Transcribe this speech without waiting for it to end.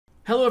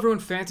Hello everyone,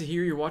 Fanta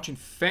here, you're watching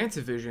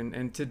FANTAVISION,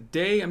 and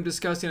today I'm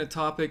discussing a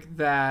topic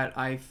that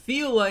I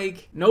feel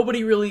like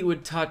nobody really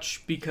would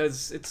touch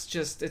because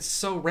it's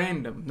so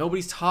random.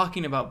 Nobody's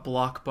talking about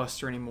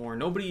Blockbuster anymore.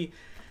 Nobody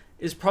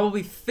is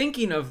probably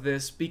thinking of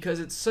this because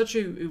it's such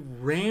a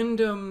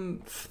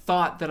random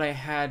thought that I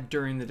had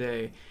during the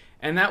day.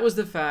 And that was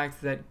the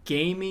fact that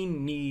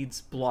gaming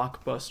needs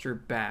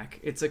Blockbuster back.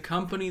 It's a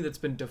company that's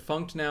been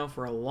defunct now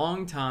for a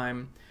long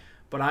time,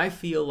 but I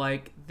feel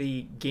like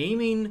the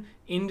gaming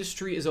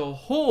industry as a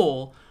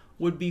whole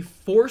would be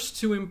forced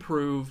to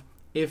improve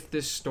if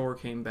this store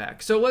came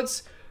back. So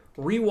let's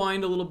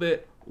rewind a little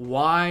bit.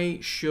 Why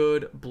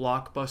should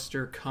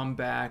Blockbuster come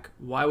back?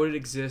 Why would it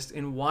exist?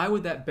 And why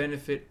would that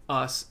benefit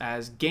us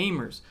as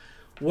gamers?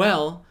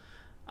 Well,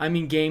 I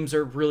mean, games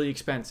are really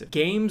expensive.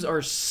 Games are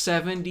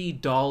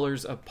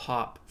 $70 a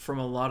pop from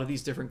a lot of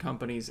these different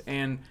companies,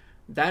 and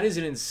that is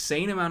an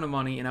insane amount of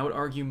money, and I would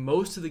argue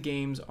most of the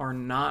games are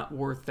not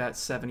worth that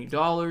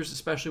 $70,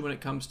 especially when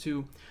it comes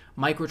to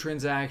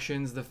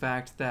microtransactions, the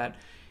fact that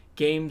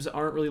games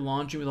aren't really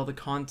launching with all the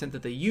content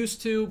that they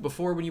used to.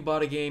 Before, when you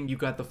bought a game, you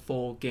got the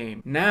full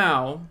game.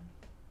 Now,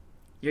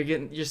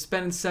 you're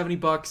spending 70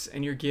 bucks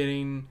and you're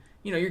getting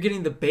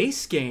the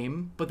base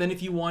game, but then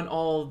if you want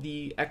all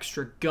the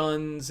extra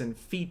guns and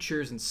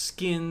features and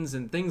skins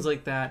and things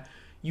like that,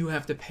 you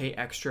have to pay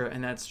extra,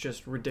 and that's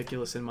just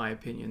ridiculous in my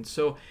opinion.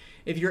 So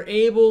if you're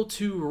able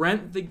to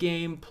rent the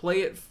game,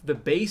 play it, the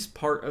base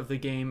part of the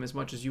game as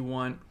much as you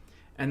want,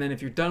 and then if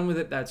you're done with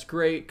it, that's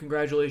great.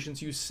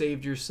 Congratulations, you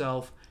saved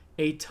yourself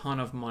a ton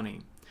of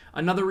money.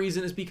 Another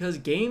reason is because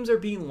games are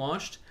being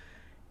launched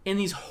in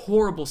these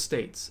horrible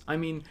states. I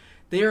mean,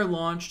 they are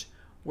launched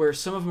where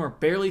some of them are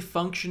barely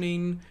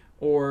functioning,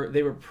 or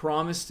they were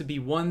promised to be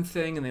one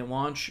thing and they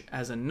launch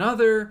as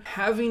another.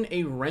 Having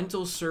a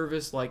rental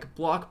service like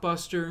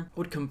Blockbuster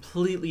would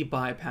completely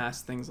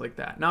bypass things like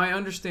that. Now, I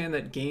understand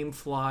that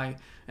GameFly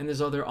and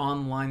there's other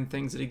online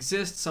things that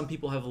exist. Some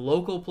people have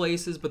local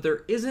places, but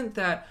there isn't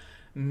that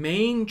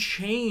main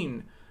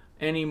chain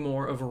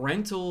anymore of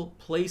rental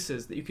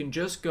places that you can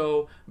just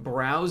go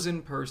browse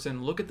in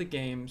person, look at the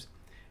games,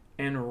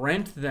 and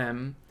rent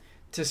them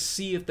to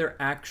see if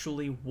they're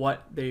actually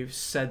what they've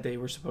said they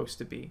were supposed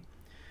to be.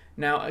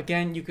 Now,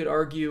 again, you could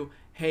argue,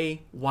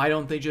 hey, why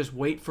don't they just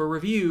wait for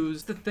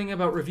reviews? The thing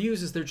about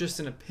reviews is they're just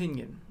an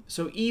opinion.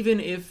 So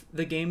even if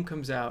the game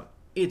comes out,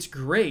 it's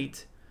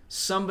great,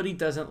 somebody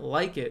doesn't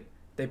like it,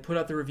 they put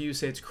out the review,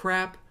 say it's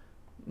crap,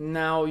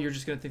 now you're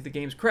just going to think the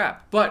game's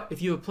crap. But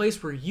if you have a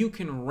place where you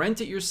can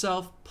rent it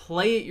yourself,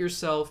 play it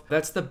yourself,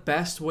 that's the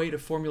best way to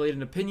formulate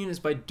an opinion, is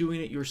by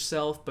doing it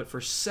yourself. But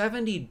for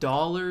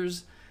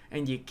 $70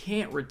 and you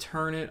can't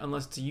return it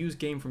unless it's a used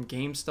game from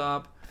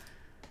GameStop,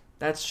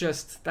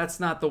 that's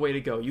not the way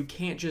to go. You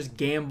can't just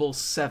gamble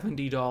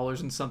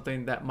 $70 in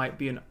something that might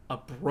be a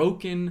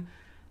broken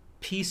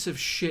piece of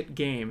shit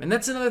game. And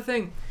that's another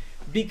thing.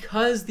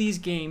 Because these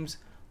games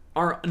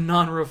are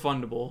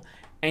non-refundable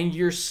and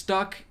you're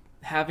stuck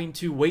having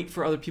to wait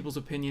for other people's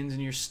opinions,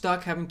 and you're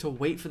stuck having to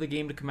wait for the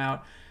game to come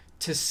out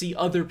to see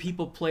other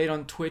people play it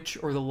on Twitch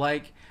or the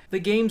like, the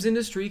games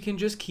industry can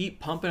just keep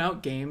pumping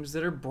out games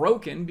that are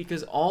broken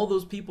because all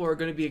those people are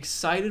going to be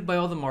excited by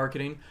all the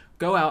marketing,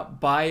 go out,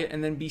 buy it,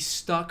 and then be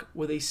stuck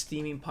with a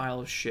steaming pile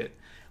of shit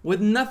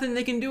with nothing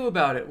they can do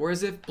about it.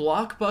 Whereas if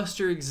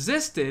Blockbuster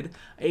existed,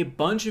 a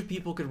bunch of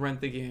people could rent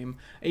the game,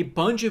 a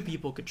bunch of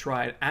people could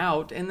try it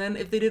out, and then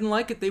if they didn't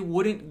like it, they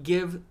wouldn't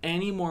give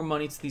any more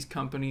money to these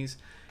companies,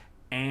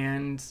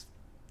 and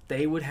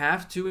they would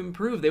have to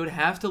improve. They would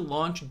have to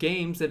launch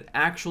games that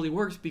actually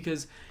works,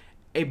 because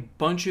a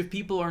bunch of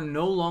people are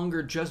no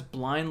longer just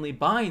blindly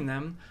buying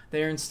them.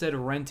 They are instead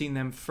renting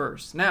them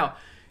first. Now,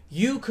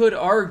 you could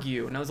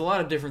argue, and there's a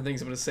lot of different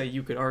things I'm going to say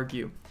you could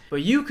argue,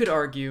 but you could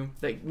argue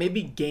that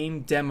maybe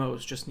game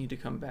demos just need to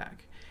come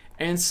back.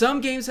 And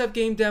some games have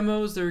game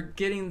demos. They're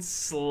getting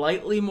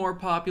slightly more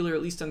popular,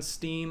 at least on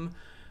Steam.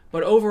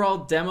 But overall,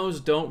 demos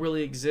don't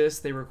really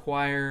exist. They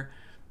require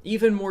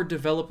even more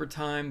developer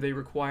time. They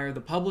require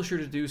the publisher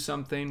to do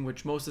something,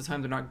 which most of the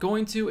time they're not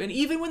going to. And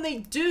even when they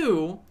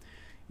do,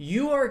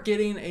 you are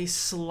getting a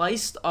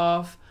sliced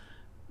off,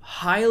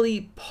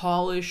 highly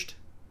polished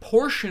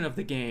portion of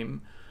the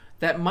game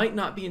that might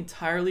not be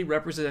entirely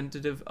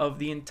representative of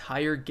the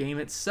entire game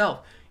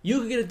itself. You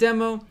could get a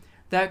demo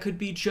that could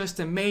be just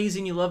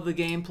amazing. You love the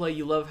gameplay,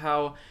 you love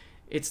how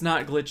it's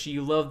not glitchy,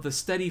 you love the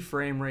steady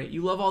frame rate,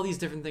 you love all these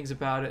different things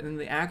about it, and then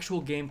the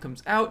actual game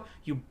comes out,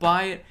 you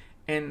buy it,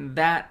 and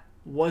that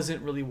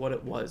wasn't really what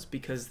it was,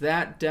 because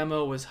that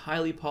demo was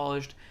highly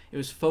polished, it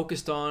was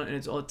focused on, and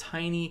it's a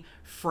tiny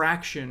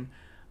fraction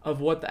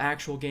of what the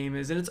actual game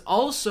is, and it's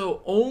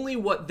also only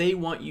what they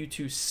want you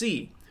to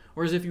see.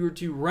 Whereas if you were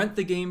to rent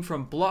the game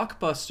from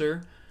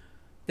Blockbuster,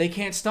 They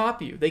can't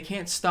stop you. They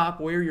can't stop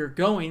where you're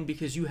going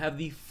because you have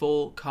the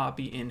full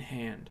copy in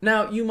hand.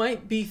 Now, you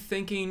might be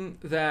thinking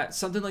that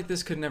something like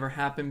this could never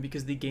happen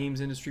because the games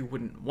industry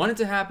wouldn't want it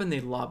to happen.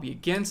 They'd lobby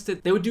against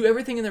it. They would do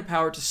everything in their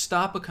power to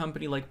stop a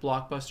company like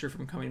Blockbuster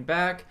from coming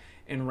back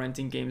and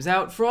renting games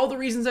out for all the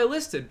reasons I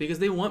listed, because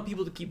they want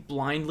people to keep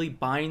blindly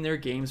buying their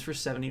games for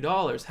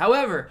 $70.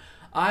 However,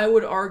 I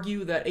would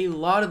argue that a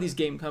lot of these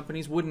game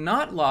companies would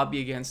not lobby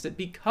against it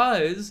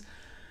because,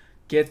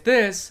 get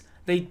this,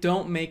 they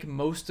don't make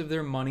most of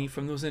their money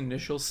from those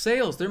initial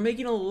sales. They're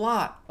making a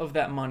lot of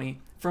that money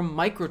from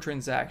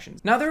microtransactions.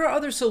 Now, there are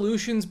other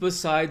solutions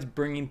besides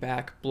bringing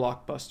back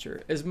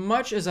Blockbuster. As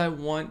much as I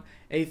want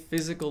a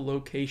physical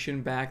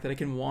location back that I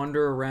can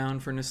wander around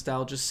for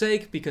nostalgia's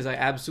sake, because I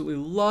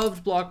absolutely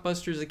loved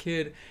Blockbuster as a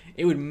kid,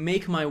 it would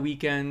make my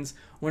weekends.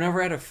 Whenever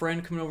I had a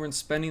friend coming over and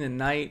spending the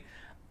night,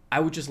 I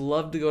would just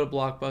love to go to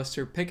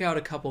Blockbuster, pick out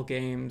a couple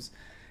games,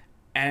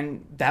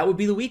 and that would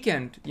be the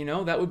weekend, you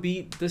know? That would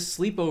be the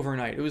sleepover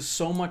night. It was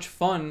so much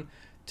fun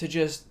to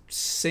just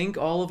sink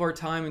all of our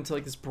time into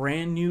like this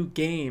brand new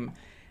game.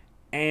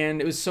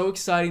 And it was so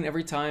exciting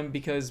every time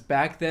because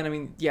back then, I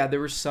mean, yeah, there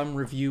were some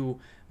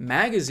review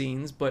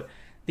magazines, but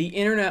the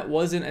internet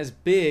wasn't as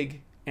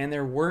big and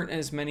there weren't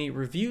as many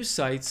review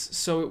sites.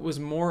 So it was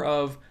more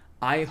of,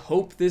 I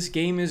hope this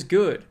game is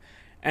good.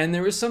 And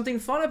there was something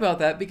fun about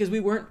that because we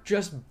weren't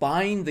just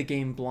buying the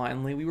game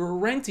blindly, we were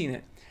renting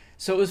it.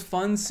 So it was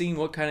fun seeing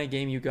what kind of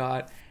game you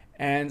got.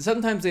 And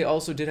sometimes they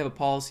also did have a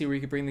policy where you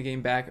could bring the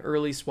game back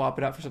early, swap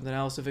it out for something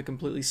else if it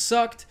completely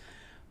sucked.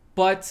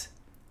 But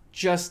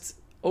just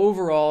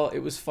overall, it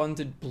was fun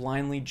to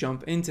blindly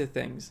jump into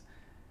things.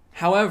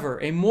 However,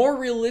 a more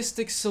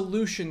realistic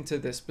solution to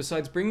this,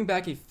 besides bringing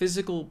back a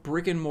physical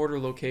brick and mortar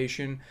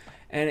location,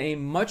 and a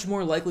much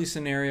more likely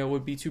scenario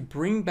would be to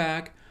bring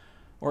back,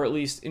 or at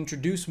least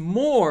introduce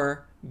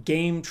more,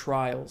 game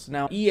trials.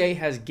 Now, EA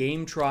has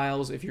game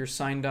trials if you're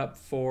signed up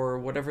for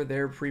whatever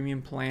their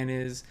premium plan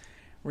is,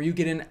 where you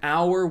get an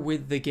hour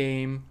with the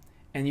game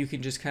and you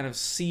can just kind of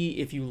see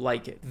if you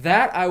like it.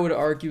 That, I would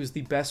argue, is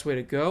the best way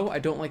to go. I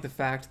don't like the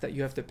fact that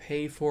you have to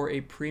pay for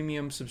a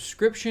premium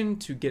subscription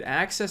to get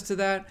access to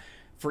that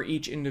for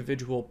each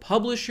individual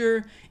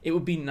publisher. It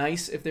would be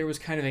nice if there was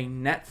kind of a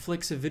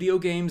Netflix of video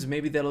games.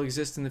 Maybe that'll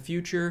exist in the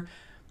future.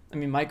 I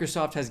mean,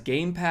 Microsoft has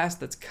Game Pass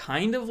that's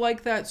kind of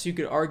like that, so you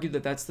could argue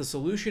that that's the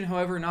solution.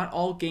 However, not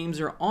all games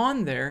are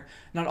on there.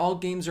 Not all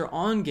games are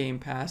on Game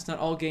Pass. Not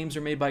all games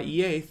are made by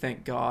EA,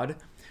 thank God.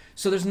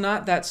 So there's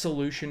not that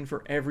solution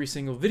for every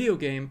single video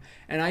game,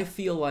 and I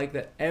feel like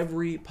that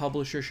every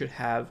publisher should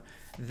have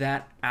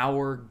that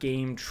hour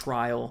game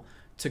trial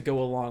to go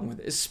along with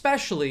it.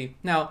 Especially,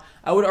 now,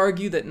 I would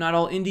argue that not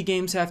all indie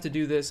games have to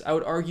do this. I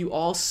would argue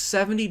all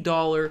 $70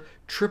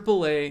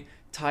 AAA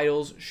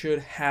titles should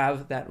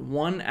have that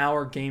 1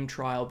 hour game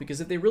trial, because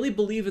if they really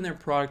believe in their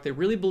product, they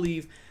really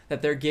believe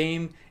that their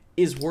game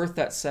is worth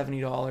that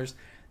 $70,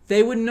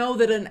 they would know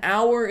that an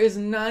hour is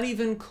not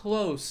even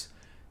close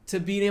to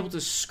being able to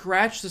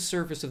scratch the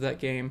surface of that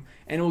game,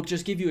 and it will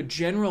just give you a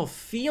general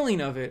feeling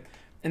of it,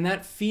 and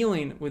that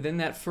feeling within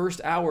that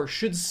first hour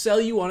should sell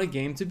you on a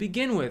game to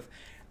begin with.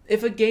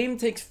 If a game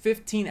takes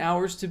 15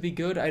 hours to be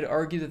good, I'd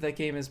argue that that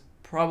game is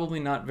probably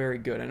not very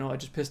good. I know I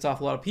just pissed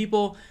off a lot of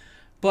people,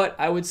 but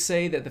I would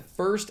say that the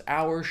first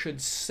hour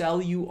should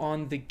sell you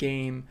on the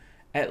game,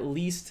 at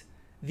least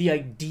the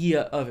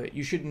idea of it.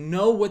 You should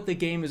know what the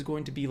game is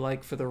going to be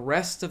like for the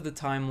rest of the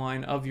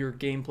timeline of your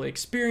gameplay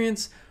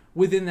experience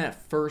within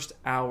that first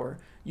hour.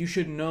 You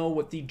should know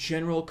what the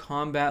general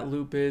combat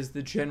loop is,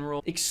 the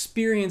general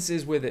experience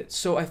is with it.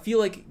 So I feel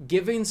like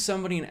giving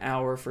somebody an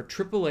hour for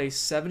AAA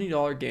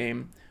 $70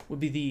 game would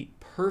be the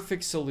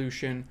perfect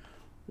solution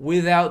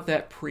without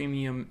that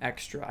premium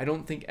extra. I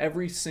don't think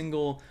every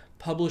single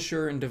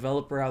publisher and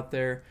developer out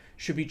there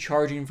should be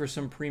charging for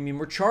some premium.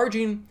 We're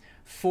charging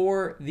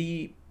for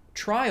the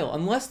trial,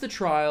 unless the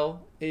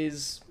trial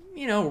is,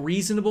 you know,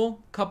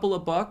 reasonable, couple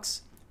of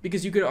bucks,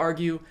 because you could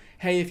argue,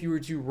 hey, if you were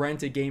to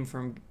rent a game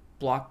from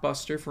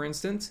Blockbuster, for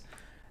instance,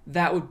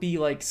 that would be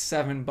like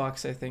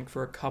 $7, I think,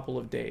 for a couple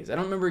of days. I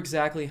don't remember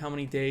exactly how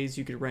many days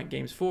you could rent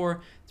games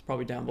for. It's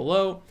probably down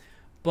below.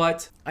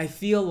 But I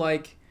feel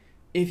like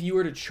if you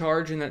were to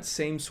charge in that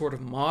same sort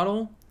of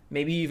model,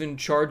 maybe even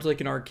charge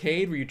like an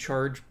arcade where you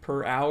charge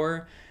per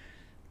hour,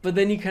 but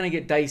then you kind of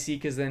get dicey,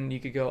 because then you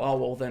could go, oh,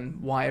 well, then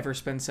why ever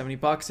spend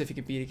 $70 if you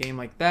could beat a game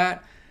like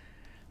that?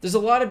 There's a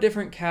lot of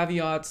different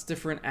caveats,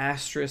 different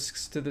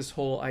asterisks to this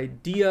whole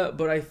idea,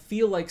 but I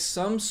feel like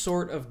some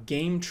sort of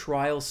game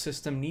trial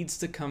system needs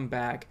to come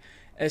back,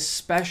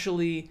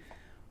 especially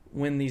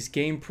when these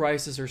game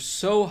prices are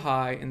so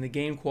high and the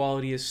game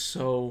quality is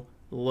so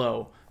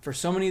low. For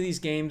so many of these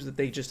games that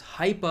they just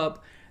hype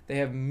up, they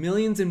have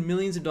millions and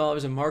millions of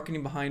dollars of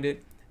marketing behind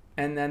it,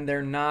 and then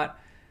they're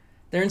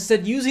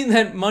instead using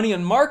that money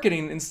on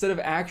marketing instead of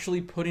actually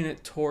putting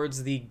it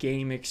towards the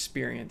game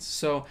experience.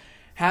 So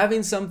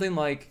having something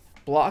like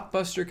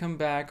Blockbuster come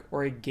back,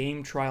 or a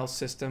game trial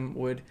system,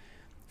 would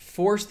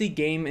force the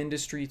game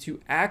industry to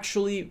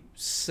actually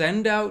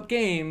send out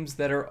games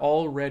that are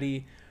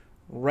already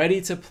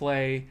ready to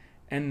play,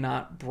 and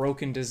not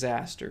broken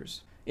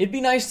disasters. It'd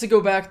be nice to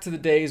go back to the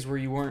days where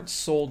you weren't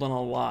sold on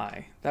a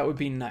lie. That would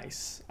be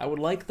nice. I would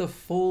like the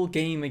full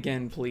game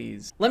again,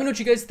 please. Let me know what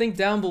you guys think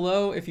down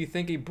below, if you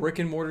think a brick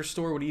and mortar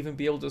store would even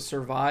be able to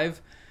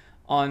survive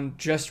on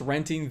just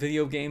renting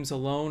video games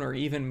alone, or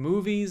even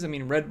movies. I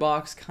mean,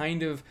 Redbox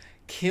kind of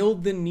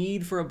killed the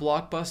need for a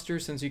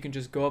Blockbuster, since you can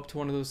just go up to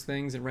one of those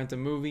things and rent a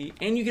movie,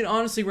 and you can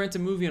honestly rent a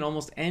movie on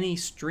almost any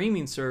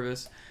streaming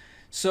service.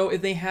 So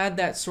if they had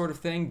that sort of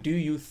thing, do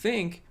you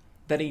think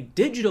that a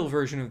digital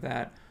version of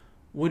that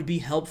would be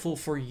helpful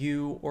for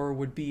you, or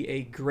would be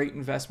a great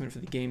investment for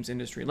the games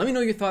industry? Let me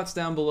know your thoughts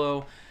down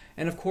below.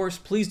 And of course,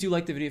 please do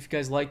like the video if you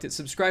guys liked it,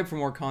 subscribe for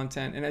more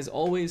content, and as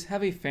always,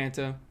 have a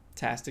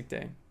fantastic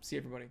day. See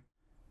you, everybody.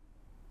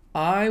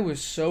 I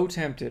was so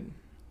tempted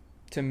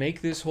to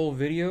make this whole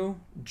video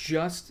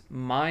just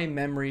my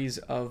memories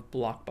of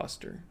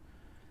Blockbuster,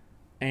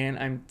 and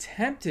I'm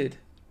tempted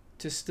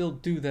to still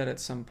do that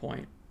at some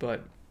point,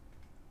 but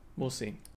we'll see.